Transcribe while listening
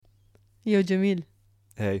Yo, Jamil.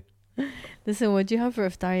 Hey. Listen, what'd you have for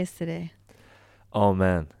iftar yesterday? Oh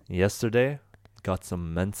man, yesterday got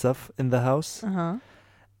some mensaf in the house Uh-huh.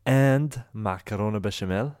 and macaroni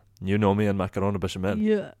bechamel. You know me and macaroni bechamel.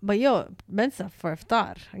 Yeah. But yo, mensa for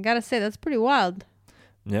iftar. I gotta say, that's pretty wild.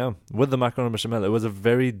 Yeah, with the macaroni bechamel. It was a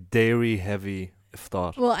very dairy heavy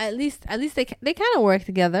iftar. Well, at least they kind of work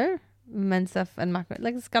together. Mensaf and macaroni.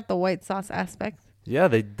 Like, it's got the white sauce aspect. Yeah,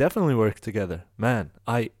 they definitely work together. Man,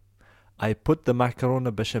 I put the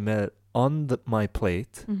macaroni bechamel on my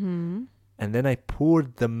plate Mm-hmm. and then I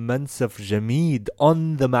poured the mensaf jamid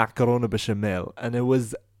on the macaroni bechamel and it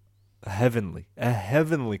was heavenly. A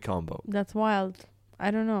heavenly combo. That's wild.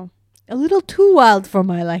 I don't know. A little too wild for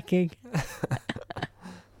my liking.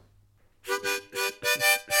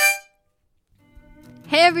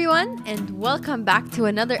 Hey everyone, and welcome back to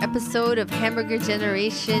another episode of Hamburger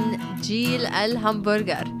Generation Jil Al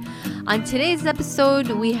Hamburger. On today's episode,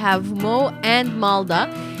 we have Mo and Malda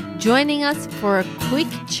joining us for a quick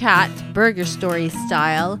chat, burger story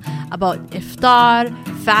style, about iftar,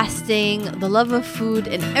 fasting, the love of food,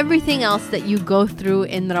 and everything else that you go through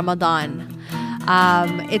in Ramadan.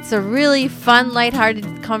 It's a really fun,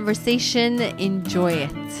 lighthearted conversation. Enjoy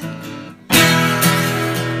it.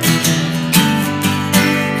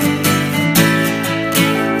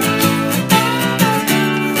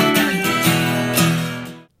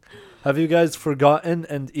 Have you guys forgotten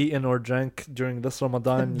and eaten or drank during this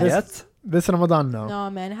Ramadan yet? This Ramadan, no. No,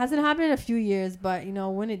 man, it hasn't happened in a few years, but you know,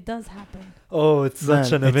 when it does happen. Oh, it's Man,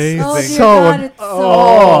 such an it's amazing. Oh, dear So- God, it's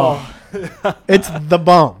so... It's the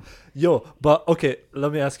bomb. Yo, but okay,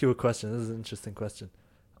 let me ask you a question. This is an interesting question.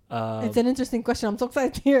 It's an interesting question. I'm so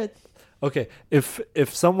excited to hear it. Okay, if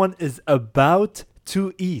someone is about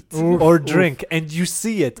to eat Oof, or oof. drink and you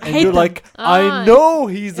see it and hate you're them. like, I know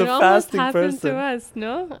he's It a almost fasting happened person. to us,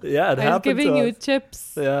 no? Yeah, it I was happened giving to you us.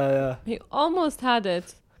 chips. Yeah. He almost had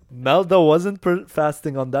it. Melda wasn't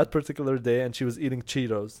fasting on that particular day and she was eating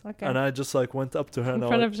Cheetos. Okay. And I just like went up to her In and,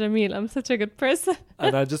 front of Jamil. I'm such a good person.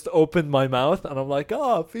 and I just opened my mouth and I'm like,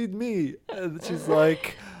 oh, feed me. And she's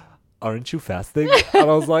like, aren't you fasting? And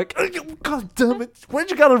I was like, God damn it. Why'd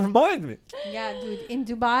you gotta remind me? Yeah, dude. In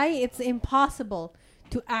Dubai, it's impossible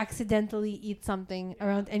to accidentally eat something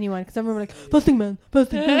around anyone. Because I remember like, fasting man,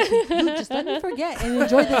 fasting. Dude, just let me forget and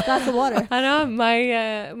enjoy this glass of water. I know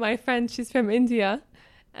my friend, she's from India.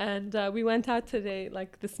 And we went out today,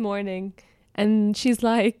 like this morning. And she's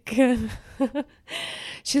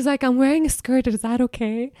like, I'm wearing a skirt. Is that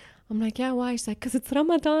okay? I'm like, yeah, why? She's like, because it's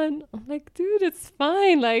Ramadan. I'm like, dude, it's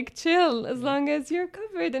fine. Like, chill. As long as you're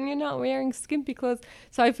covered and you're not wearing skimpy clothes.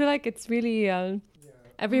 So I feel like it's really,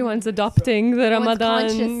 everyone's adopting the Everyone's Ramadan.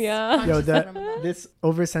 conscious. Yeah. Yo, Conscious that of Ramadan. this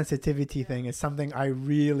oversensitivity thing is something I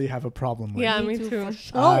really have a problem with. Yeah, me for too.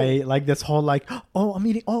 sure. I like this whole like, oh, I'm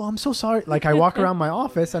eating. Oh, I'm so sorry. Like I walk around my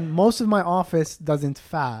office, and most of my office doesn't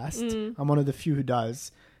fast. I'm one of the few who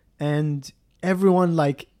does, and everyone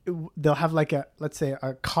like they'll have like let's say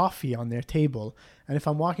a coffee on their table, and if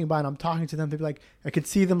I'm walking by and I'm talking to them, they'll be like, I could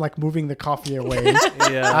see them like moving the coffee away.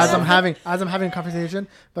 Yeah. As I'm having a conversation,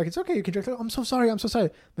 like it's okay, you can drink. Oh, I'm so sorry.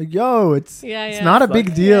 Like, yo, it's Yeah. not a It's big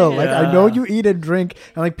like- deal. Yeah, Like yeah. I know you eat and drink,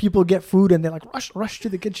 and like people get food and they like rush to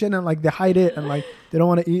the kitchen and like they hide it and like they don't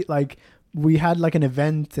want to eat. Like we had like an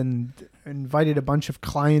event and invited a bunch of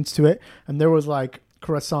clients to it, and there was like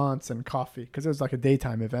croissants and coffee because it was like a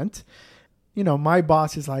daytime event. You know, my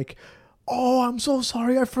boss is like, oh, I'm so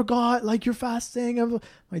sorry, I forgot. Like you're fasting. I'm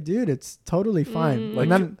like, dude, it's totally fine. Like,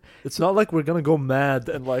 And then It's not like we're gonna go mad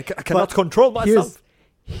and like I cannot But control myself.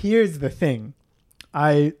 here's the thing.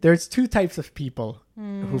 There's two types of people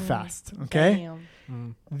who fast. Okay.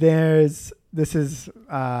 Damn. This is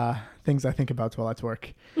things I think about while at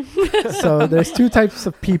work. So there's two types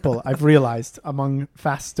of people I've realized among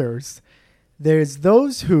fasters. There's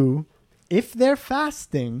those who, if they're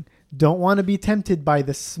fasting, don't want to be tempted by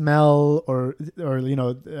the smell or you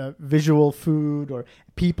know visual food or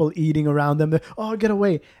people eating around them. Oh, get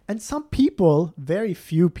away! And some people, very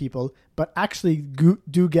few people, but actually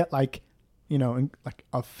do get like, you know, like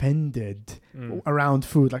offended around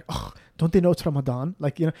food. Like, oh, don't they know it's Ramadan?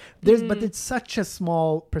 Like, you know, but it's such a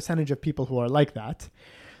small percentage of people who are like that.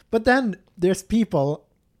 But then there's people,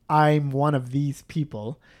 I'm one of these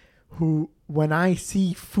people, who when I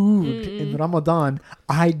see food in Ramadan,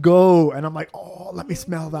 I go and I'm like, oh, let me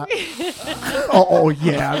smell that. oh,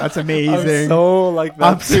 yeah, that's amazing. I'm so like that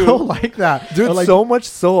I'm too. so like that. Dude, Or like, so much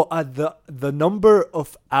so the number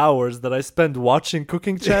of hours that I spend watching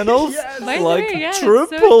cooking channels, Yes. By the like way, yeah, it's so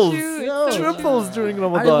triples, true. Yo. It's so triples true. during I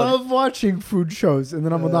Ramadan. love watching food shows in the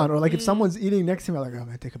Ramadan. Or like if someone's eating next to me, I'm like, oh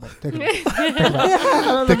man, take a bite, take a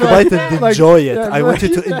bite. Take a bite and Like, enjoy it. yeah, I want you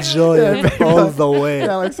to enjoy Yeah, it all the way.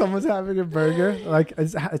 Yeah, like someone's having a burger. Like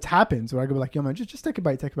it happens where I go like, yo man, just take a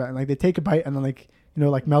bite, take a bite. And like they take a bite and then like, you know,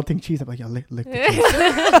 like melting cheese. I'm like, yo, lick the cheese.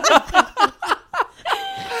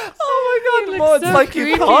 Oh my God, You Mo, look it's so like you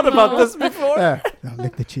creepy, thought about Mo. this before. Yeah, no,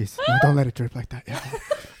 lick the cheese. No, don't let it drip like that. Yeah,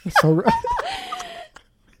 it's so.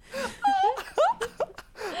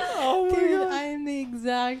 Oh my Dude, God. I'm the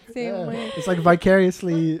exact same Yeah. way. It's like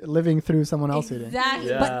vicariously living through someone else eating. Exactly.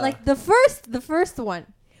 Yeah. But like the first one.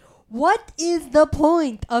 What is the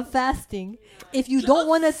point of fasting if you don't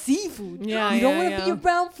want to see food? Yeah, you don't yeah, want to be yeah.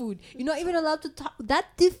 around food. You're not even allowed to talk. That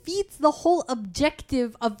defeats the whole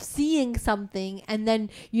objective of seeing something and then,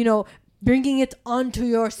 you know, bringing it onto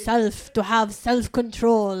yourself to have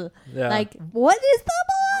self-control. Yeah. Like, what is the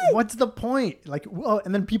point? What's the point? Like, well,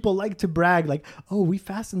 and then people like to brag, like, "Oh, we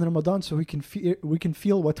fast in Ramadan so we can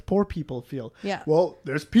feel what poor people feel." Yeah. Well,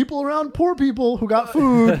 there's people around poor people who got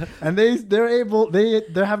food, and they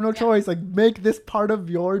have no choice. Like, make this part of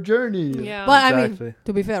your journey. Yeah. But I Exactly. mean,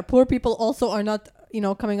 to be fair, poor people also are not, you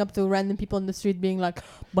know, coming up to random people in the street being like,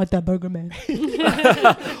 "But that burger, man."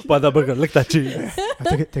 By the burger, lick that cheese.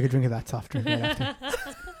 Take a drink of that soft drink right after.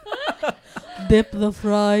 Dip the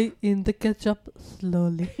fry in the ketchup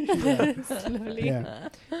slowly. Slowly. Yeah.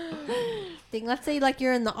 Thing. Let's say like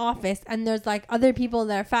you're in the office and there's like other people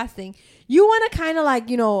that are fasting. You want to kind of like,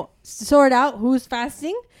 you know, sort out who's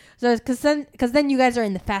fasting. So because then you guys are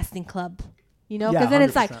in the fasting club. You know, because Yeah, then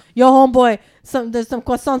it's like, 100%. yo, homeboy, there's some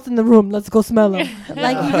croissants in the room. Let's go smell them.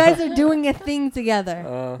 Like you guys are doing a thing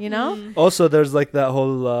together. You know? Also, there's like that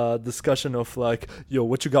whole discussion of like, yo,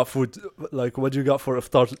 what you got food? Like, what you got for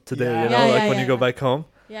iftar today? Yeah. You know, Yeah, like yeah, when yeah, you go yeah. back home.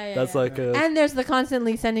 Yeah, That's like a. And there's the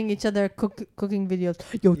constantly sending each other cooking videos.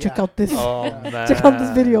 Yo, check Yeah. out this. Oh Yeah. man. Check out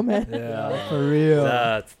this video, man. Yeah. For real.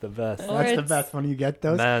 That's the best. Or That's the it's- best when you get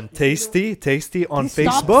those. Man, tasty on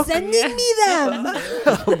Stop Facebook. sending me them.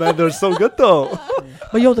 Oh, man, they're so good though.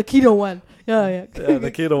 But yo, the keto one. Yeah. Yeah,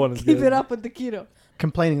 the keto one is Keep good. it up with the keto.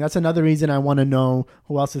 Complaining. That's another reason I want to know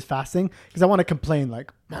who else is fasting, because I want to complain.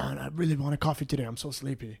 Like, man, I really want a coffee today. I'm so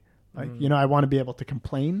sleepy. Like, you know, I want to be able to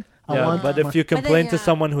complain. I Yeah, want but if you then, complain to yeah.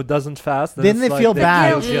 someone who doesn't fast, then it's they like feel they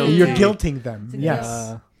bad. feel guilty. You're guilty. guilting them. It's a Yes.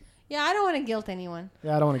 Yeah. Yeah, I don't want to guilt anyone.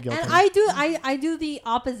 Yeah, I don't want to guilt And them. I do the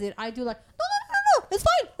opposite. I do like, no, it's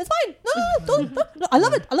fine. No, don't. I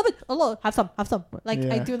love it. Have some. Like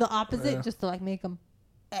I Yeah. do the opposite Yeah. just to like make them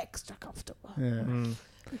extra comfortable. Yeah. Mm.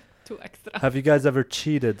 Too extra. Have you guys ever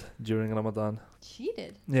cheated during Ramadan?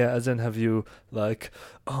 Cheated. Yeah, as in, have you like,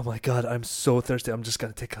 oh my god, I'm so thirsty. I'm just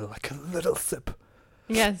gonna take a little sip.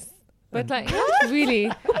 Yes. But like, not really.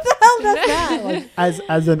 Hell, that's that. Like,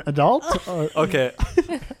 as an adult. Or, Okay,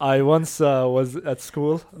 I once was at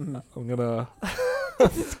school. I'm gonna.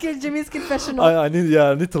 This is Jimmy's confessional. I need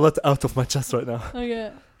to let it out of my chest right now.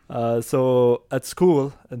 Okay. So at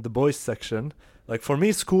school in the boys section, like for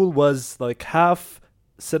me, school was like half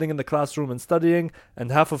sitting in the classroom and studying,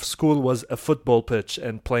 and half of school was a football pitch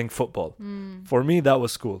and playing football. For me, that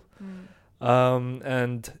was school.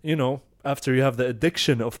 And you know, after you have the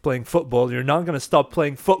addiction of playing football, you're not gonna stop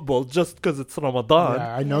playing football just because it's Ramadan.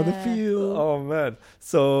 yeah, I know the Yeah. feel. Oh man!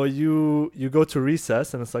 So you go to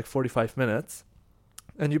recess and it's like 45 minutes,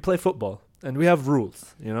 and you play football. And we have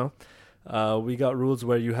rules, you know. We got rules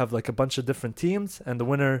where you have like a bunch of different teams, and the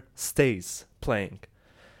winner stays playing.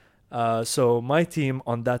 So my team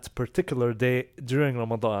on that particular day during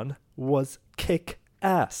Ramadan was kick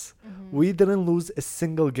ass. We didn't lose a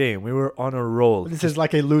single game. We were on a roll. This is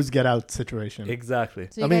like a lose get out situation. Exactly.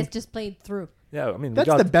 So you I mean- guys just played through. Yeah, I mean, we That's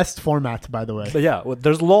got, the best format, by the way. but yeah, well,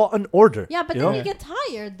 there's law and order. Yeah, but you then know? you get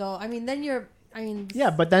tired though. I mean, then you're. I mean. Yeah,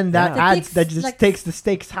 but then that Yeah. adds that Takes, just like- takes the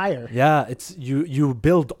stakes higher. Yeah, it's you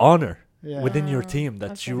build honor Yeah. within your Ah, team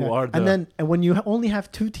that okay. you Yeah. are the And when you only have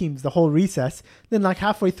two teams the whole recess, then like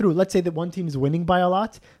halfway through, let's say that one team is winning by a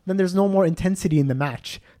lot, then there's no more intensity in the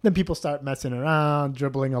match. Then people start messing around,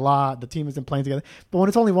 dribbling a lot. The team isn't playing together. But when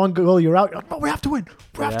it's only one goal, you're out. You're like, no, we have to win.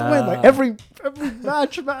 We have to win. Like Yeah. every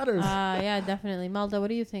match matters. Yeah, definitely. Malda, what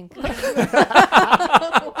do you think?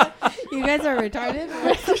 You guys are retarded.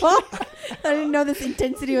 First of all, I didn't know this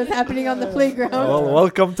intensity was happening on the playground. well,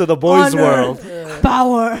 welcome to the boys' Honor. world.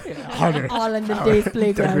 Power. Harder. All in the day's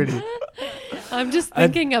playground. Integrity. I'm just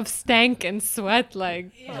And- thinking of stank and sweat.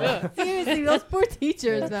 Like, ugh. Seriously, those poor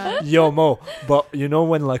teachers, man. Yo, Mo, but you know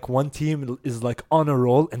when like one team is like on a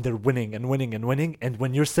roll and they're winning and winning and winning, and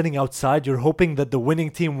when you're sitting outside, you're hoping that the winning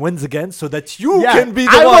team wins again so that you can be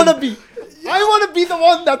the I one. I want to be the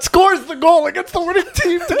one that scores the goal against the winning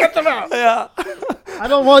team to get them out. Yeah. I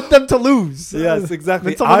don't want them to lose. Yes,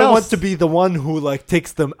 exactly. With someone I want else. to be the one who like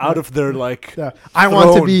takes them out of their like Yeah. I want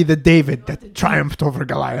to throne. be the David that triumphed over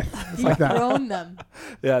Goliath. It's like that. Dethrone them.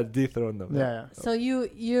 dethrone them. Yeah. So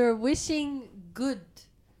you're wishing good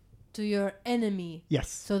to your enemy Yes.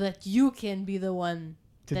 so that you can be the one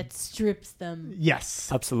that strips them. Yes.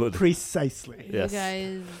 Absolutely. Precisely. Yes. You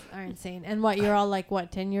guys are insane. And what, you're all like, what,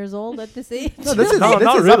 10 years old at this age? No, this is No, this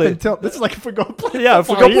not is really. up until this is like if we go play. Yeah, if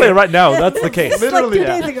we football go play here. right now, that's the case. It's like 2 Literally,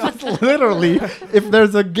 days ago. Literally, if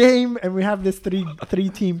there's a game and we have this three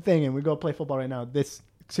team thing and we go play football right now, this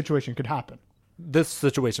situation could happen. This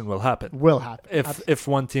situation will happen. Will happen. If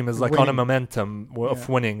one team is like on a Winning. momentum of Yeah.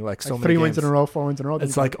 winning like so Like many 3 wins games, in a row, 4 wins in a row. then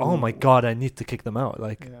it's you like, go, oh ooh. my god, I need to kick them out.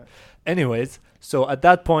 Like, Yeah. anyways, so at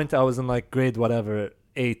that point I was in like grade whatever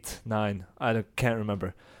 8, 9, can't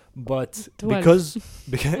remember, but 12.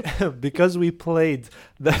 because we played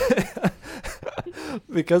the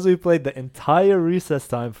because we played the entire recess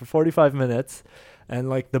time for 45 minutes, and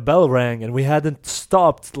like the bell rang and we hadn't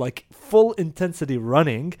stopped like full intensity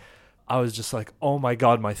running. I was just like, oh my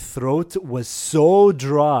god, my throat was so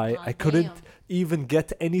dry. Aw, I couldn't damn. even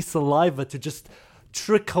get any saliva to just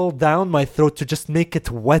trickle down my throat to just make it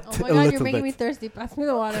wet Oh my a god, little you're making me bit. thirsty. Pass me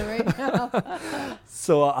the water right now.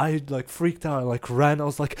 So I like freaked out. I like ran. I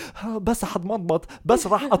was like, بس حتمضمض بس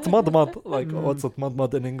راح أتمضمض. Like, what's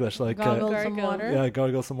أتمضمض in English? Like, Gargle some Gargle. water. yeah,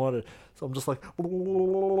 gargle some water. So I'm just like,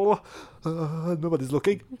 nobody's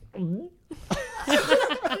looking.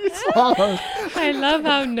 I love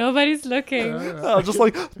how nobody's looking. I was just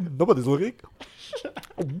like, nobody's looking.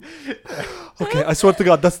 Okay, I swear to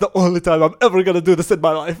God, that's the only time I'm ever gonna do this in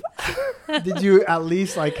my life. Did you at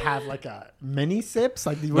least like have like a mini sips?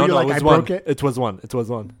 Like, were No, you like, it I was one. broke it? It was one. It was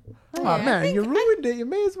one. Oh, Yeah, I man, think- you ruined it. You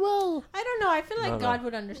may as well. I don't know. I feel like No, no. God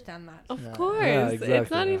would understand that. Of Yeah. course. Yeah, It's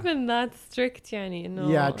exactly, not yeah. even that strict, Yani. No,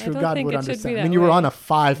 Yeah, I true. don't God think would it should be understand. I that mean, you were way. on a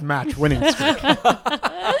 5-match winning streak.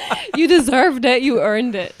 You deserved it. You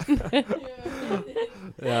earned it.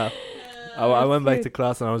 Yeah. I went back to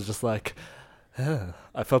class and I was just like,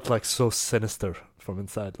 I felt like so sinister from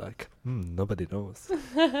inside. Like, nobody knows.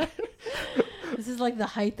 This is like the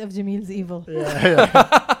height of Jamil's evil.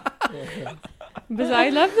 But I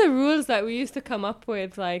love the rules that we used to come up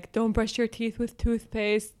with, like don't brush your teeth with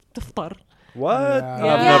toothpaste. تفطر. What? Yeah. I've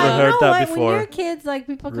Yeah, never you heard know that what? before. When you're kids, like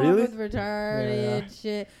people come Really? up with retarded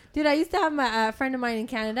shit. Dude, I used to have my friend of mine in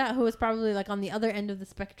Canada who was probably like on the other end of the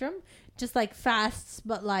spectrum, just like fasts,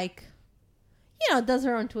 but like, you know, does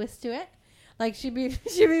her own twist to it. Like she'd be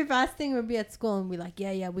fasting, would be at school and be like,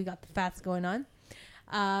 yeah, we got the fast going on.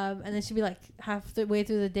 And then she'd be like halfway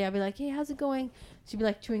through the day, I'd be like, hey, how's it going? She'd be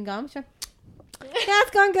like chewing gum. She'd be like, yeah,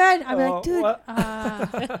 it's going good. I'd be like,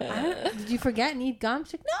 dude, did you forget and eat gum?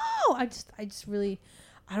 She's like, no, I just really,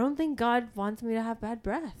 I don't think God wants me to have bad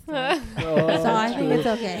breath. Like, so I think it's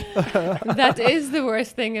okay. That is the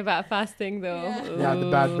worst thing about fasting, though. Yeah. Yeah, the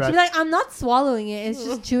bad Ooh. breath. She'd be like, I'm not swallowing it. It's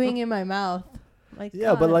just chewing in my mouth. Like,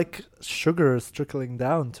 Yeah, but God. like sugar is trickling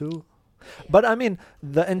down too. But I mean,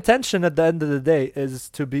 the intention at the end of the day is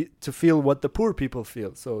to feel what the poor people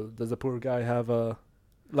feel. So does the poor guy have a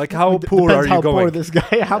like how poor Depends are how you poor going? this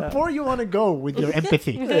guy. How Yeah. poor you want to go with your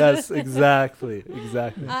empathy. Yes, exactly.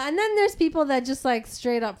 And then there's people that just like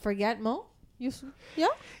straight up forget Mo. Yeah.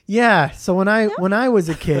 Yeah. So when I was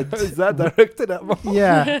a kid, Is that directed at Mo?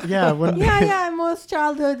 yeah. When Yeah. Most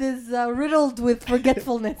childhood is riddled with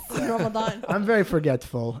forgetfulness in Ramadan. I'm very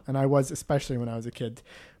forgetful, and I was especially when I was a kid.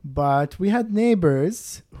 But we had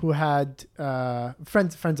neighbors who had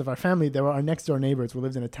friends of our family. They were our next door neighbors. We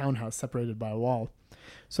lived in a townhouse separated by a wall.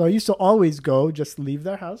 So I used to always go, just leave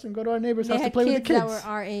their house and go to our neighbor's They house to had play with the kids that kids. were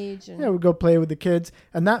our age. And Yeah, we'd go play with the kids,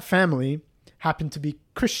 and that family happened to be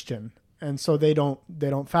Christian, and so they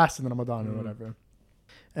don't fast in Ramadan or whatever.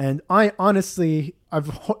 And I honestly, I've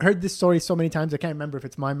heard this story so many times, I can't remember if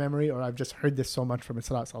it's my memory or I've just heard this so much from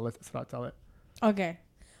Isra, so I'll let Isra tell it. Okay.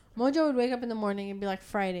 Mojo would wake up in the morning and be like,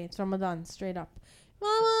 Friday, it's Ramadan, straight up.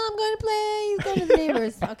 Mama, I'm going to play. He's going to the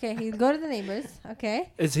neighbors. Okay, he'd go to the neighbors.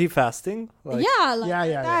 Okay. Is he fasting? Like, Yeah, like Yeah,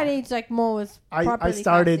 at that yeah. age, like Mo was I properly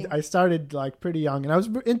started fasting. like pretty young, and I was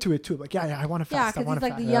into it too. Like, yeah, I want to Yeah, fast. I because want he's to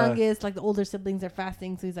like fast. the Yeah. youngest, like the older siblings are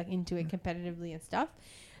fasting, so he's like into it competitively and stuff.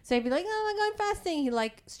 So he'd be like, "Oh, I'm going fasting." He'd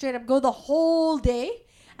like straight up go the whole day,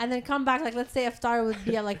 and then come back. Like, let's say iftar would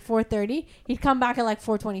be at like 4:30, he'd come back at like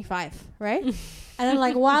 4:25, right? And then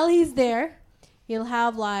like while he's there, he'll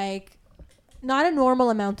have like not a normal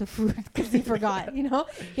amount of food because he forgot, you know?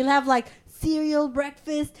 He'll have like cereal,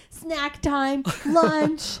 breakfast, snack time,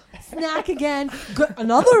 lunch, snack again,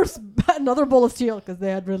 another bowl of cereal because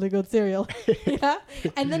they had really good cereal. Yeah.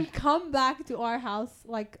 And then come back to our house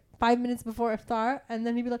like 5 minutes before iftar, and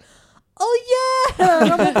then he'd be like, oh yeah.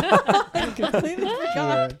 And I'm like, I completely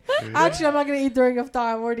forgot. Actually, I'm not going to eat during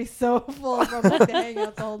iftar. I'm already so full from like hanging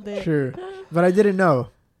out the whole day. Sure. But I didn't know.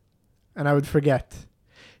 And I would forget.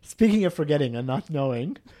 Speaking of forgetting and not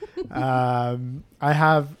knowing, I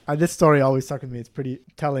have this story always stuck with me. It's pretty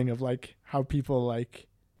telling of like how people like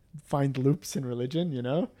find loops in religion, you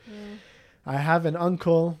know? I have an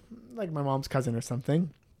uncle, like my mom's cousin or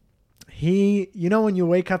something. He, you know, when you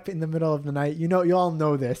wake up in the middle of the night, you know, you all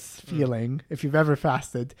know this feeling if you've ever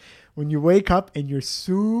fasted. When you wake up and you're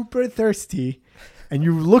super thirsty and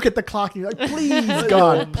you look at the clock and you're like, please,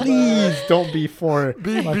 God, please don't be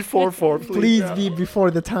before 4. Please be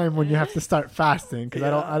before the time when you have to start fasting because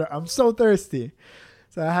I'm so thirsty.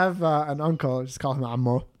 So I have an uncle, I just call him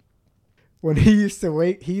Ammo. When he used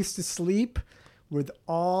to sleep with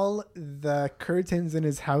all the curtains in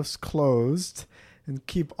his house closed and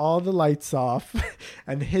keep all the lights off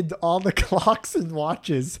and hid all the clocks and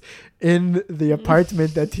watches in the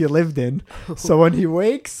apartment that he lived in. So when he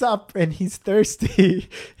wakes up and he's thirsty,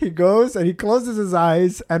 he goes and he closes his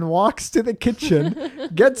eyes and walks to the kitchen,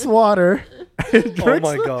 gets water,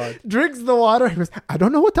 drinks the water. He goes, I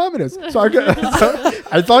don't know what time it is. So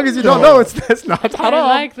as long as you don't know, it's not haram. I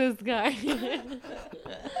like this guy.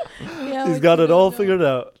 Yeah, He's got it all figured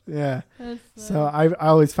out. Yeah. So I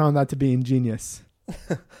always found that to be ingenious.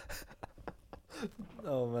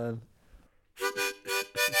 Oh man.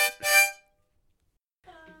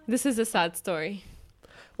 This is a sad story.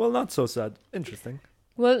 Well, not so sad. Interesting.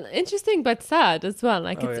 Well, interesting but sad as well.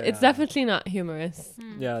 Like it's definitely not humorous.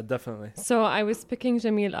 Yeah, definitely. So I was picking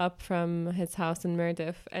Jamil up from his house in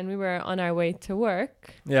Mirdif, and we were on our way to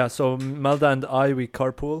work. Yeah, so Melda and I, we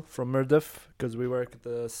carpool from Mirdif because we work at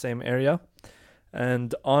the same area.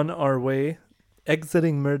 And on our way,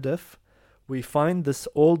 exiting Mirdif, we find this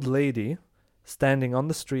old lady standing on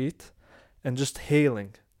the street and just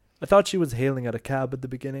hailing. I thought she was hailing at a cab at the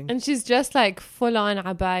beginning. And she's just like full on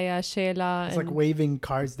abaya, shayla. It's like waving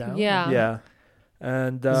cars down. Yeah. Yeah.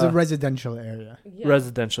 And it's a residential area. Yeah.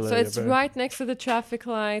 Residential So area. it's right next to the traffic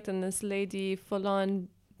light, and this lady full on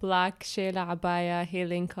black shayla abaya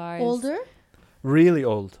hailing cars. Older? Really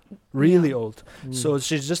old. Really Yeah. old. So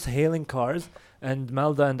she's just hailing cars, and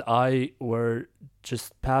Melda and I were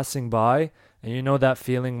just passing by, and you know that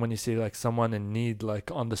feeling when you see like someone in need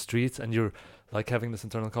like on the streets, and you're like having this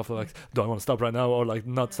internal conflict, like, do I want to stop right now, or like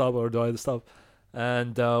not stop, or do I stop?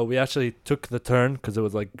 And we actually took the turn because it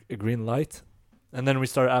was like a green light, and then we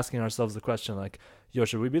started asking ourselves the question like, yo,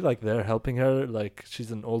 should we be like there helping her? Like,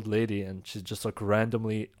 she's an old lady and she's just like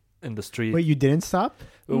randomly in the street. Wait, you didn't stop?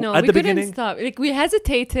 No, at we the couldn't beginning stop. Like we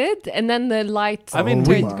hesitated, and then the light my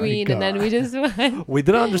turned green, and then we just went. we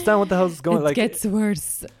didn't understand what the hell was going. It Like, gets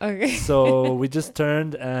worse. Okay. so we just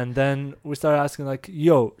turned, and then we started asking like,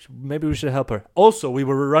 yo, maybe we should help her. Also, we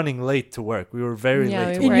were running late to work. We were very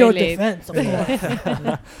late to In work. your late. defense, of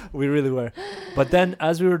course. We really were. But then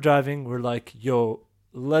as we were driving, we're like, yo,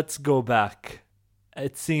 let's go back.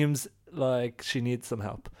 It seems like she needs some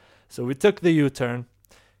help. So we took the U-turn,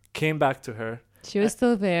 came back to her. She was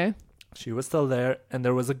still there. She was still there, and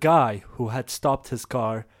there was a guy who had stopped his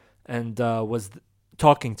car and was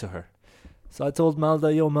talking to her. So I told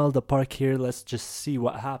Melda, yo, Melda, park here. Let's just see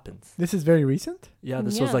what happens. This is very recent? Yeah,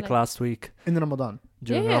 this Yeah, was like like- last week In Ramadan.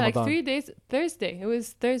 during yeah, Ramadan. like 3 days. Thursday. It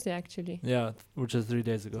was Thursday, actually. Yeah, which is 3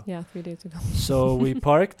 days ago. Yeah, 3 days ago. So we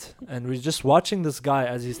parked, and we're just watching this guy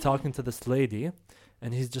as he's talking to this lady,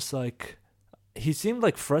 and he's just like, he seemed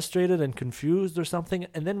like frustrated and confused or something,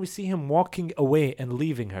 and then we see him walking away and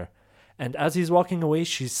leaving her. And as he's walking away,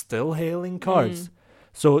 she's still hailing cars.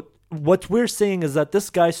 So what we're saying is that this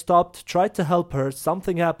guy stopped, tried to help her,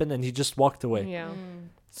 something happened, and he just walked away. Yeah.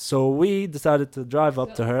 So we decided to drive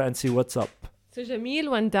up to her and see what's up. So Jamil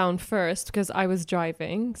went down first because I was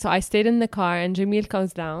driving. So I stayed in the car, and Jamil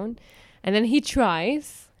goes down, and then he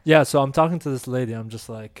tries. Yeah, so I'm talking to this lady. I'm just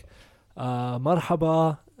like,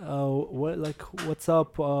 marhaba, what's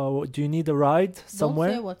up? Do you need a ride somewhere?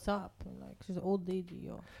 Don't say what's up. Like, she's an old lady,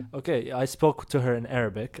 yo. Okay, I spoke to her in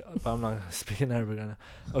Arabic, but I'm not going to speak in Arabic right now.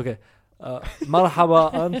 Okay.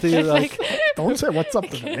 Marhaba, auntie, like, Don't say what's up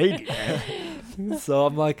to the lady. so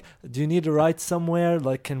I'm like, do you need a ride somewhere?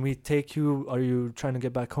 Like, can we take you? Are you trying to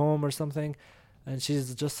get back home or something? And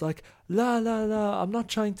she's just like, la, I'm not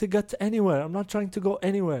trying to get anywhere. I'm not trying to go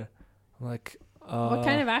anywhere. I'm like, What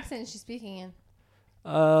kind of accent is she speaking in?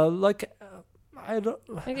 like, I don't.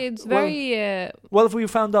 Okay, it's Well- very. Well, if we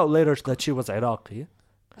found out later that she was Iraqi,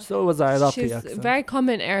 so it was an Iraqi She's accent. very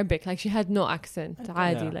common Arabic. Like she had no accent.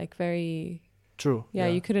 عادي, Yeah. like very. True. Yeah,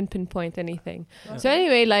 you couldn't pinpoint anything. Yeah. So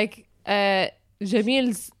anyway, like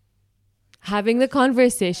Jamil's having the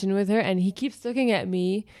conversation with her, and he keeps looking at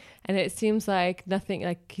me, and it seems like nothing.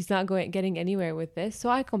 Like he's not getting anywhere with this. So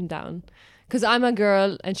I come down. Because I'm a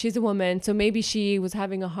girl and she's a woman, so maybe she was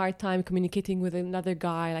having a hard time communicating with another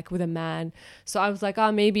guy, like with a man. So I was like,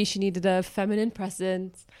 maybe she needed a feminine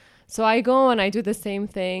presence. So I go and I do the same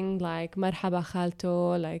thing, like, marhaba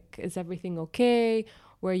khalto, like, is everything okay?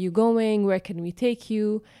 Where are you going? Where can we take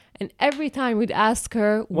you? And every time we'd ask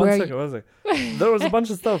her, One second. There was a bunch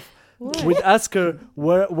of stuff. We'd ask her,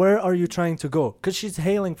 where are you trying to go? Because she's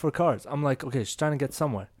hailing for cars. I'm like, okay, she's trying to get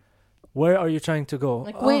somewhere. Where are you trying to go?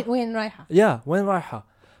 Like وين رايحة? Yeah, وين رايحة؟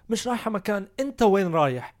 مش رايحة مكان. أنت وين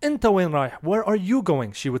رايح؟ أنت وين رايح? Where are you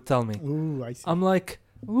going? She would tell me. Ooh, I see. I'm like,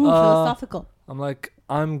 Ooh, philosophical.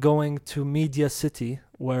 I'm going to Media City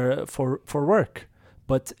where for work,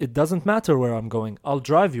 but it doesn't matter where I'm going. I'll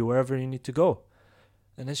drive you wherever you need to go.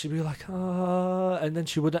 And then she'd be like, and then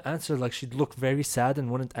she wouldn't answer. Like she'd look very sad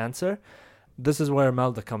and wouldn't answer. This is where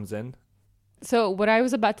Melda comes in. So what I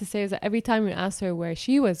was about to say is that every time we asked her where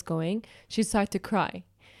she was going, she'd start to cry.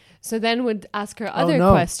 So then we'd ask her other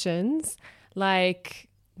questions, like,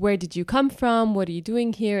 where did you come from? What are you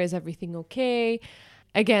doing here? Is everything okay?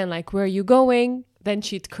 Again, like, where are you going? Then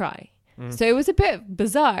she'd cry. So it was a bit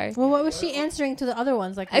bizarre. Well, what was she answering to the other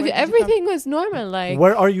ones? Like where did you come Everything was normal. Like,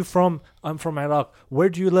 where are you from? I'm from Iraq. Where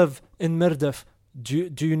do you live? In Mirdif.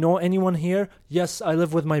 Do you know anyone here? Yes, I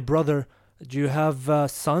live with my brother. Do you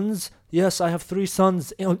have sons? Yes, I have 3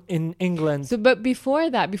 sons in England. So, but before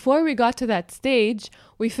we got to that stage,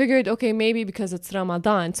 we figured, okay, maybe because it's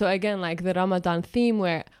Ramadan. So again, like the Ramadan theme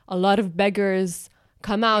where a lot of beggars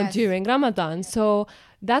come out during Ramadan. So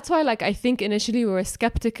that's why, like, I think initially we were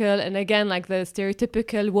skeptical. And again, like the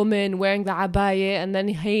stereotypical woman wearing the abaya and then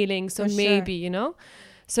hailing. So maybe, you know.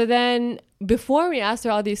 So then before we asked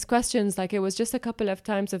her all these questions, like it was just a couple of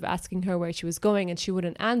times of asking her where she was going and she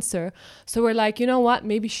wouldn't answer. So we're like, you know what?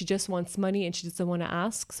 Maybe she just wants money and she doesn't want to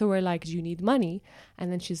ask. So we're like, do you need money?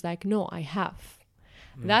 And then she's like, no, I have.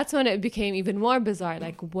 That's when it became even more bizarre.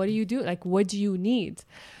 Like, what do you do? Like, what do you need?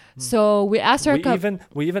 So we asked her.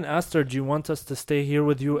 We even asked her, do you want us to stay here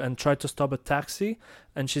with you and try to stop a taxi?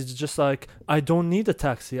 And she's just like, I don't need a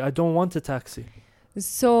taxi. I don't want a taxi.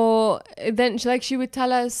 So then she would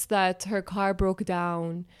tell us that her car broke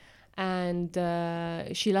down and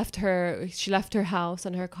she left her house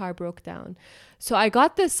and her car broke down. So I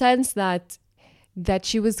got the sense that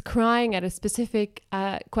she was crying at a specific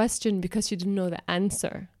question because she didn't know the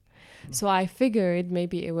answer. So I figured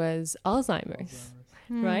maybe it was Alzheimer's.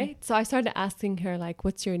 Right? So I started asking her, like,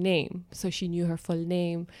 what's your name? So she knew her full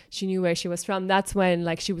name. She knew where she was from. That's when,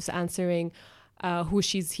 like, she was answering who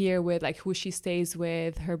she's here with, like, who she stays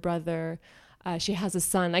with, her brother. She has a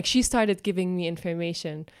son. Like, she started giving me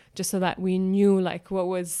information just so that we knew, like, what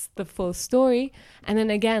was the full story. And then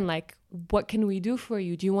again, like, what can we do for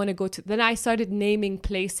you? Do you want to go to... Then I started naming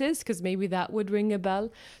places because maybe that would ring a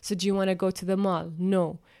bell. So do you want to go to the mall?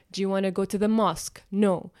 No. Do you want to go to the mosque?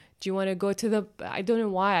 No. Do you want to go to the... I don't know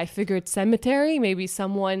why. I figured cemetery. Maybe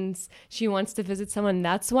she wants to visit someone.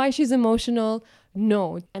 That's why she's emotional.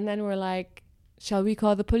 No. And then we're like, shall we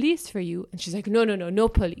call the police for you? And she's like, no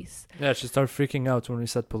police. Yeah, she started freaking out when we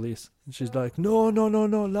said police. And she's like, no, la,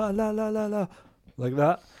 la. Like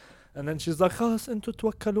that. And then she's like, خلاص انتوا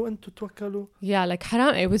توكلوا. Yeah, like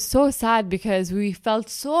haram. It was so sad because we felt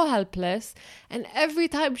so helpless. And every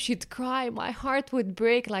time she'd cry, my heart would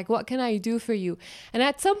break. Like, what can I do for you? And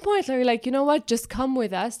at some point, we were like, you know what? Just come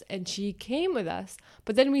with us. And she came with us.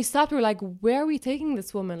 But then we stopped. We were like, where are we taking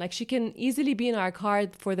this woman? Like, she can easily be in our car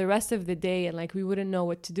for the rest of the day. And like, we wouldn't know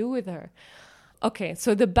what to do with her. Okay,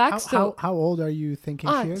 so the backstory. How old are you thinking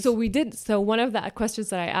she is? So one of the questions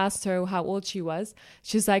that I asked her how old she was,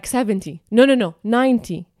 she's like 70. No,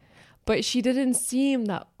 90. But she didn't seem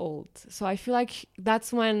that old. So I feel like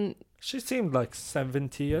that's when... She seemed like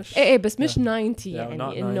 70-ish. But مش 90. Yeah,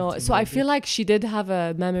 not 90 no. So I feel like she did have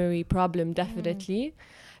a memory problem, definitely.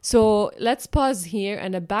 So let's pause here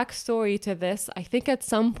and a backstory to this. I think at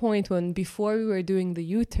some point before we were doing the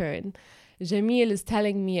U-turn, Jamil is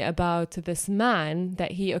telling me about this man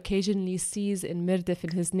that he occasionally sees in Mirdif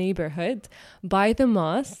in his neighborhood by the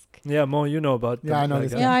mosque. Yeah, Mo, you know about I know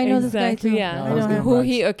this guy. Yeah, I know this guy too. Yeah, I know who him.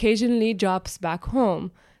 he occasionally drops back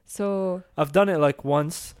home. So I've done it like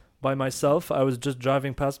once by myself. I was just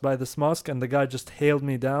driving past by this mosque and the guy just hailed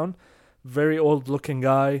me down. Very old looking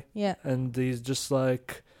guy. Yeah. And he's just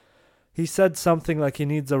like, he said something like he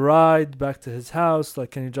needs a ride back to his house.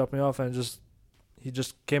 Like, can you drop me off? And he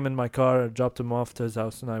just came in my car, dropped him off to his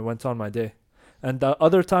house, and I went on my day. And the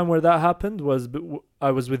other time where that happened was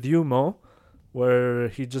I was with you, Mo, where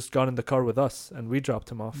he just got in the car with us and we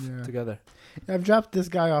dropped him off together. I've dropped this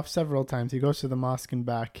guy off several times. He goes to the mosque and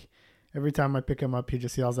back. Every time I pick him up, he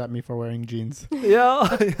just yells at me for wearing jeans.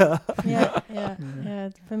 Yeah. Yeah,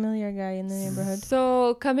 the familiar guy in the neighborhood.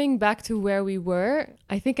 So coming back to where we were,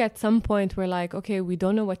 I think at some point we're like, okay, we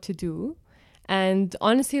don't know what to do. And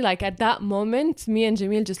honestly, like at that moment, me and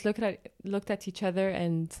Jamil just looked at each other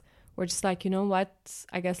and we're just like, you know what?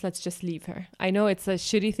 I guess let's just leave her. I know it's a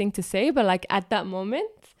shitty thing to say, but like at that moment,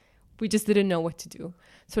 we just didn't know what to do.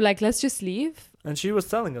 So like, let's just leave. And she was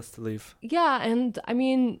telling us to leave. Yeah. And I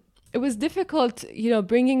mean, it was difficult,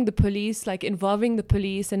 bringing the police, like involving the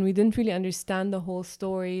police, and we didn't really understand the whole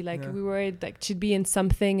story. Like we were like she'd be in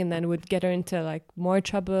something and then would get her into like more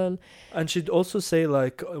trouble. And she'd also say,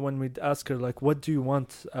 like, when we'd ask her, like, what do you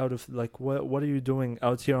want out of, like, what are you doing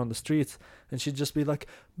out here on the streets? And she'd just be like,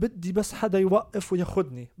 بدي بس حدا يوقف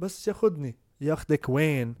وياخدني بس ياخدني ياخدك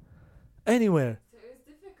وين anywhere.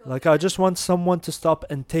 Like, I just want someone to stop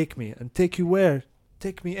and take me. And take you where?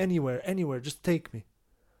 Take me anywhere, just take me.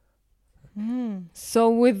 So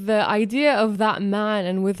with the idea of that man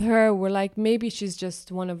and with her, we're like, maybe she's just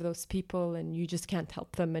one of those people and you just can't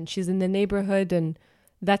help them, and she's in the neighborhood and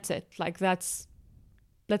that's it. Like let's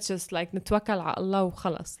just like نتوكل على الله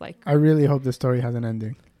وخلاص. Like, I really hope the story has an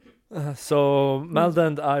ending. So Malda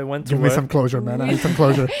and I went to Give me work. some closure, man. I need some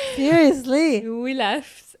closure. Seriously. we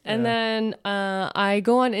left and then I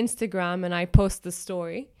go on Instagram and I post the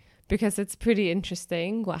story because it's pretty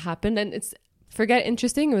interesting what happened, and forget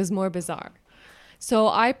interesting, it was more bizarre. So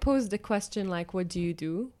I posed a question like, what do you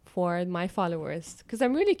do for my followers? Because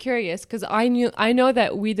I'm really curious, because I know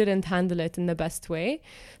that we didn't handle it in the best way.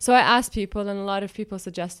 So I asked people, and a lot of people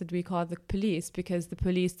suggested we call the police, because the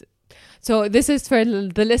police... So this is for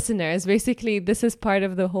the listeners. Basically, this is part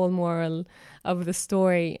of the whole moral of the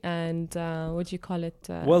story. And what do you call it?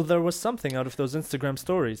 Well, there was something out of those Instagram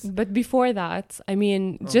stories. But before that, I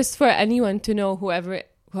mean, just for anyone to know,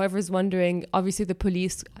 whoever's wondering, obviously the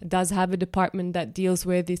police does have a department that deals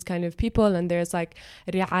with these kind of people, and there's like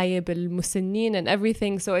رعاية بالمسنين and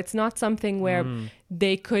everything. So it's not something where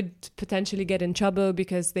they could potentially get in trouble,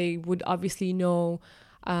 because they would obviously know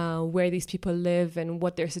where these people live and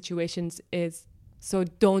what their situations is. So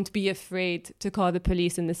don't be afraid to call the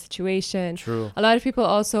police in this situation. True. A lot of people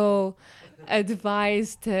also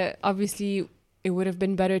advised to, obviously it would have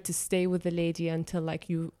been better to stay with the lady until like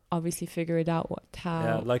you obviously figure it out how.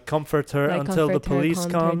 Yeah, like comfort her until the police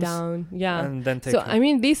comes. Yeah. And then take so her. I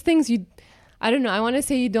mean, these things I don't know, I want to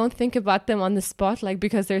say you don't think about them on the spot, like,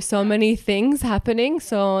 because there's so many things happening.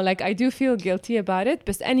 So like I do feel guilty about it.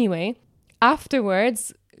 But anyway,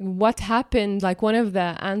 afterwards, what happened, like one of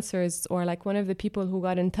the answers, or like one of the people who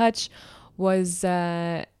got in touch was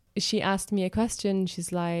she asked me a question.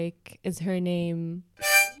 She's like, is her name?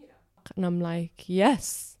 And I'm like,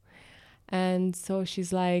 yes. And so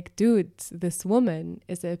she's like, dude, this woman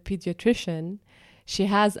is a pediatrician. She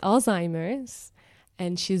has Alzheimer's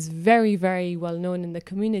and she's very, very well known in the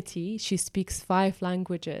community. She speaks 5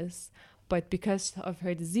 languages, but because of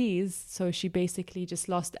her disease, so she basically just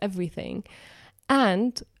lost everything.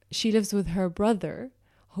 And she lives with her brother,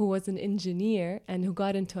 who was an engineer and who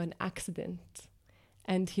got into an accident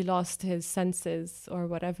and he lost his senses or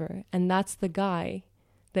whatever. And that's the guy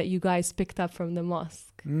that you guys picked up from the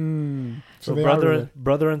mosque. So they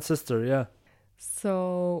brother and sister, yeah.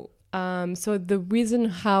 So so the reason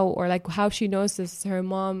how she knows this, her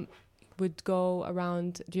mom would go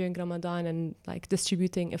around during Ramadan and like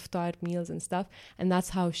distributing iftar meals and stuff, and that's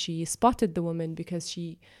how she spotted the woman, because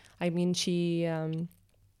they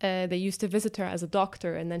used to visit her as a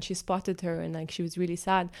doctor, and then she spotted her and like she was really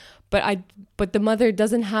sad. But the mother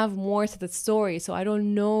doesn't have more to the story, so I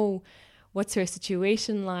don't know what's her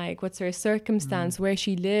situation like, what's her circumstance, where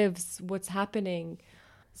she lives, what's happening.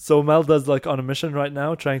 So Melda's like on a mission right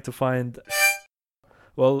now, trying to find.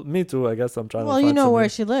 Well, me too. I guess I'm trying. Well, to find you know something. where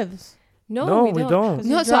she lives. No, we don't. 'Cause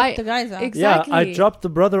No, you so dropped the guys out. Exactly. Yeah, I dropped the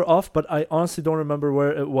brother off, but I honestly don't remember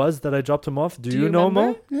where it was that I dropped him off. Do you know,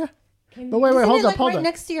 Mo? Yeah. But wait, Isn't hold it, up, like, hold right up.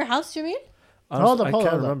 next to your house, Jamil? Hold up, I hold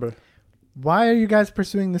can't up. remember. Why are you guys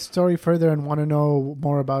pursuing this story further and want to know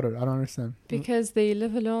more about it? I don't understand. Because they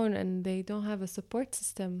live alone and they don't have a support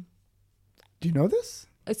system. Do you know this?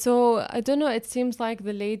 So I don't know, it seems like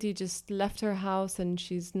the lady just left her house and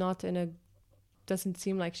she's not doesn't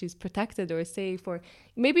seem like she's protected or safe, or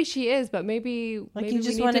maybe she is, but maybe Like maybe you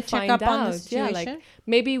just we want need to to check find up on the out. Yeah, situation? like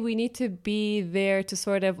maybe we need to be there to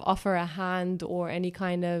sort of offer a hand or any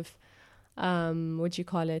kind of what do you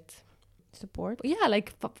call it? Support. Yeah,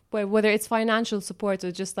 like whether it's financial support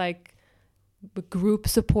or just like group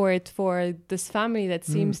support for this family that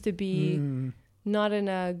seems to be not in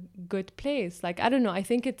a good place. Like, I don't know. I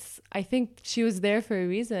think she was there for a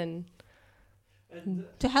reason.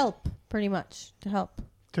 To help, pretty much. To help.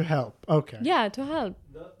 To help. Okay. Yeah, to help.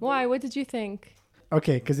 Why? What did you think?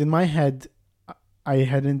 Okay, because in my head, I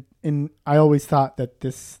always thought that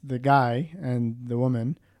the guy and the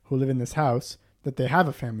woman who live in this house, that they have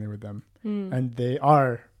a family with them. And they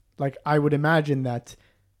are, like, I would imagine that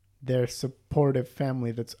they're supportive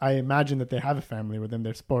family. I imagine that they have a family with them.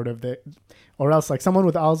 They're supportive. Or else, like, someone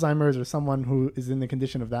with Alzheimer's or someone who is in the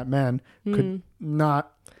condition of that man could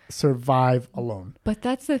not survive alone. But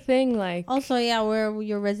that's the thing, like... Also, yeah, where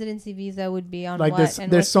your residency visa would be on like what?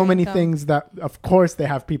 There's so many things that, of course, they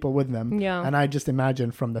have people with them. Yeah. And I just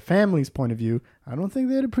imagine from the family's point of view, I don't think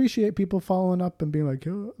they'd appreciate people following up and being like,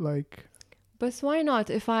 oh, like... But why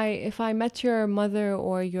not? If I met your mother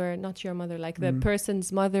or not your mother, like the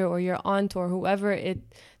person's mother or your aunt or whoever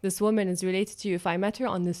this woman is related to you, if I met her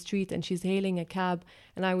on the street and she's hailing a cab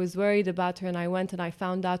and I was worried about her and I went and I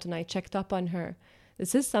found out and I checked up on her,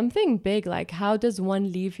 this is something big. Like, how does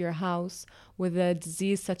one leave your house with a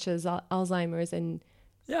disease such as Alzheimer's? And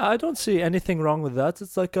yeah, I don't see anything wrong with that.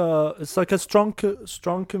 It's like a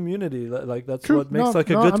strong community. Like that's True. what makes a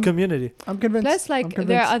good community. I'm convinced. plus, like,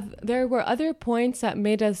 there were other points that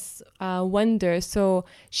made us wonder. So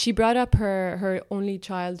she brought up her only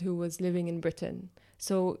child who was living in Britain.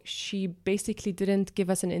 So she basically didn't give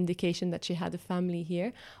us an indication that she had a family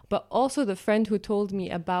here. But also the friend who told me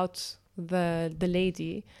about the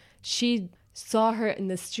lady, she saw her in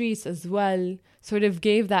the streets as well, sort of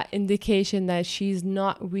gave that indication that she's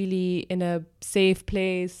not really in a safe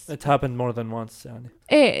place. It happened more than once, yani.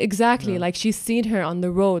 Exactly. Yeah. Like, she's seen her on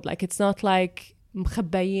the road. Like, it's not like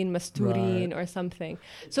مخبيين مستورين or something.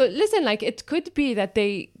 So listen, like, it could be that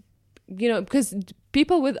they, because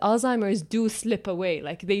people with Alzheimer's do slip away.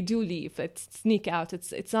 Like, they do leave. It's sneak out.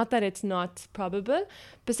 It's not that it's not probable,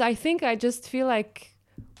 but I just feel like,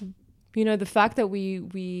 the fact that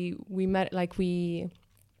we met, like,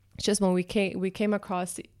 just when we came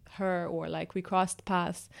across her, or like we crossed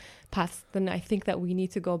paths, then I think that we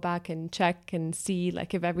need to go back and check and see,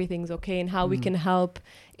 like, if everything's okay and how we can help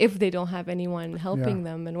if they don't have anyone helping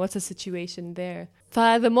them, and what's the situation there.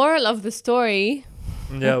 The moral of the story.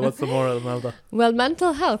 Yeah, what's the moral, Melda? Well,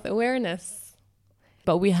 mental health awareness.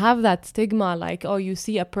 But we have that stigma, like, oh, you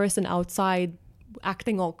see a person outside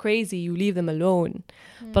acting all crazy, you leave them alone.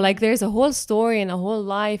 But, like, there's a whole story and a whole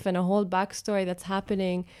life and a whole backstory that's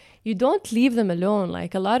happening. You don't leave them alone.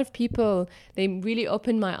 Like, a lot of people, they really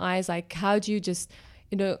open my eyes. Like, how do you just,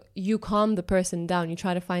 you calm the person down, you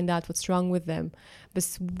try to find out what's wrong with them.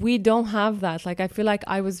 But we don't have that. Like, I feel like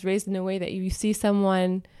I was raised in a way that you see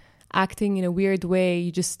someone acting in a weird way,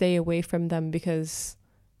 you just stay away from them because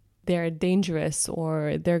they're dangerous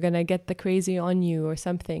or they're gonna get the crazy on you or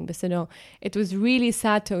something. But it was really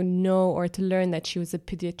sad to know or to learn that she was a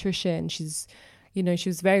pediatrician. She's, she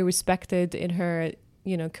was very respected in her,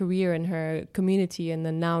 career in her community, and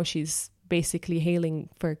then now she's basically hailing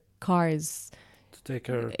for cars to take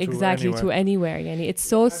her to anywhere. Yani, it's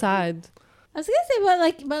so sad. I was gonna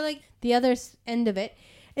say, but like the other end of it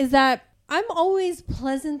is that I'm always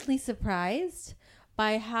pleasantly surprised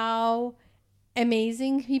by how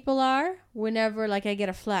amazing people are whenever, like, I get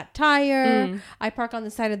a flat tire, I park on the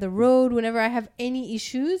side of the road, whenever I have any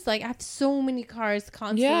issues. Like, I have so many cars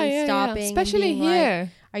constantly stopping, especially here. Like,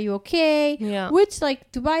 are you okay? Yeah. Which,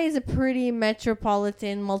 like, Dubai is a pretty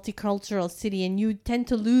metropolitan, multicultural city, and you tend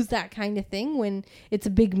to lose that kind of thing when it's a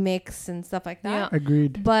big mix and stuff like that. Yeah.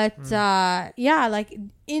 Agreed. But yeah, like,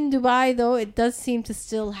 in Dubai though, it does seem to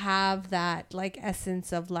still have that, like,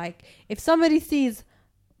 essence of, like, if somebody sees,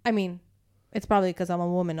 I mean, it's probably because I'm a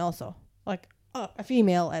woman also, like, a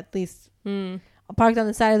female at least, parked on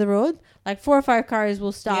the side of the road, like 4 or 5 cars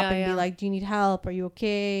will stop and be like, do you need help? Are you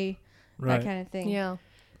okay? Right. That kind of thing. Yeah.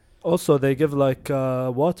 Also, they give, like,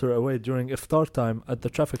 water away during iftar time at the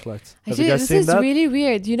traffic lights. Have Actually, you guys this seen is that? really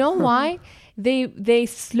weird. You know why? They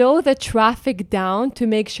slow the traffic down to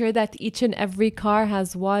make sure that each and every car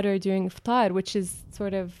has water during iftar, which is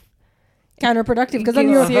sort of Counterproductive, because then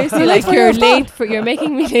you're seriously like you're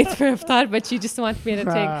making me late for iftar, but you just want me to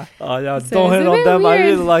take. Oh yeah, So don't hit it's a on bit them. I weird.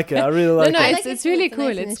 really like it. I really like No, it. like it's it. really It's a cool.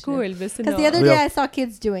 nice It's cool. Because Because the other day Yeah. I saw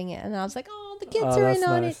kids doing it, and I was like, oh, the kids are That's in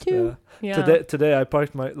on nice, it too. yeah. Today I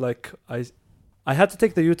parked my, like, I had to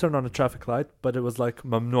take the U-turn on a traffic light, but it was like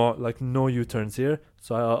mamnu, like no U-turns here.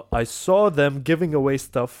 So I saw them giving away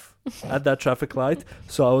stuff at that traffic light.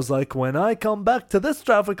 So I was like, when I come back to this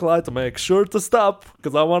traffic light, I'll make sure to stop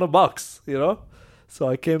because I want a box, you know? So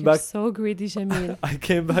I came You're back. so greedy, Jamil. I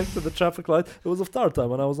came back to the traffic light. It was iftar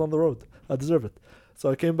time and I was on the road. I deserve it. So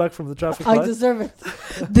I came back from the traffic I light. deserve it.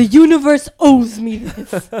 The universe owes me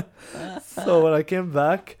this. So when I came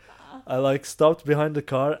back, I like stopped behind the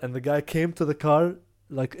car and the guy came to the car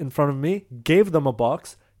like in front of me, gave them a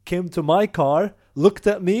box, came to my car, looked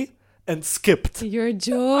at me and skipped. You're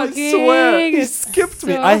joking. I swear, he It's skipped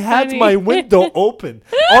me. so I had funny. my window open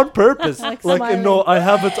on purpose. Like Like, smiling. no, I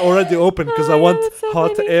have it already open because I Oh, want that's so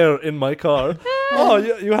hot funny. air in my car. Oh,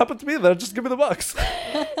 you happen to be there. Just give me the box.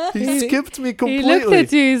 He skipped me He completely. looked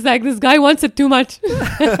at you. He's like, this guy wants it too much.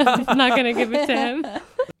 I'm not going to give it to him.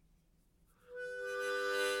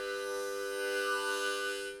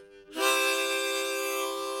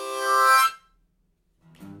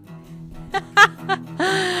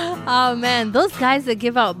 Oh man, those guys that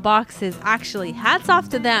give out boxes, actually, hats off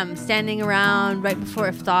to them, standing around right before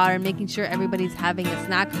iftar and making sure everybody's having a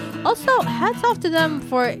snack. Also, hats off to them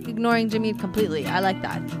for ignoring Jamil completely. I like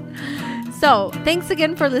that. So, thanks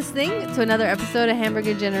again for listening to another episode of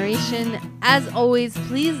Hamburger Generation. As always,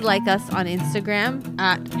 please like us on Instagram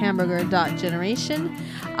at hamburger.generation.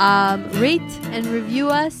 Rate and review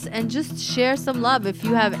us and just share some love. If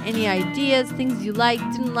you have any ideas, things you like,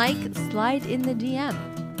 didn't like, slide in the DM.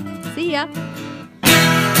 See ya.